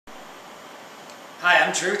Hi,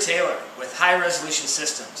 I'm Drew Taylor with High Resolution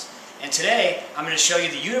Systems, and today I'm going to show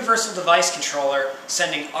you the Universal Device Controller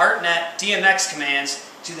sending Art-Net DMX commands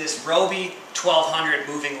to this ROBE 1200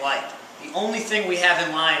 moving light. The only thing we have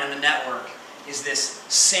in line on the network is this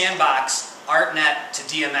sandbox Art-Net to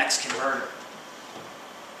DMX converter.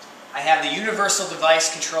 I have the Universal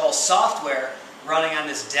Device Control software running on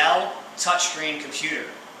this Dell touchscreen computer.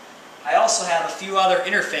 I also have a few other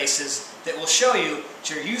interfaces that will show you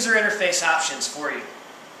your user interface options for you.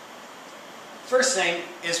 First thing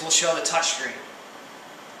is we'll show the touchscreen.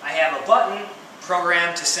 I have a button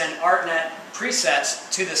programmed to send Art-Net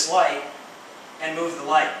presets to this light and move the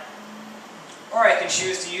light. Or I can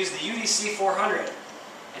choose to use the UDC 400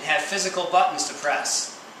 and have physical buttons to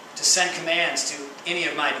press to send commands to any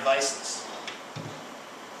of my devices.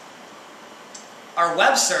 Our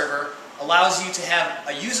web server allows you to have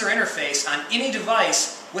a user interface on any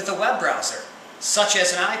device with a web browser, such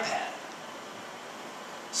as an iPad.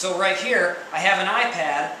 So right here, I have an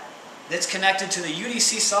iPad that's connected to the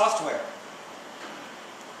UDC software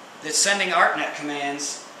that's sending Art-Net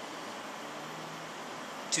commands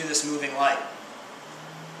to this moving light.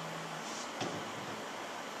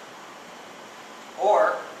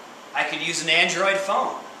 Or I could use an Android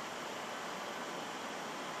phone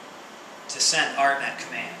to send Art-Net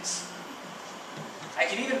commands. I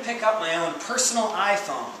can even pick up my own personal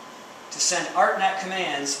iPhone to send Art-Net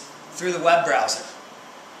commands through the web browser.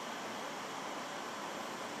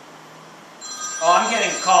 Oh, I'm getting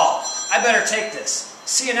a call. I better take this.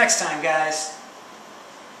 See you next time, guys.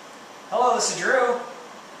 Hello, this is Drew.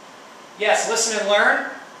 Yes, listen and learn?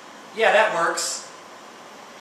 Yeah, that works.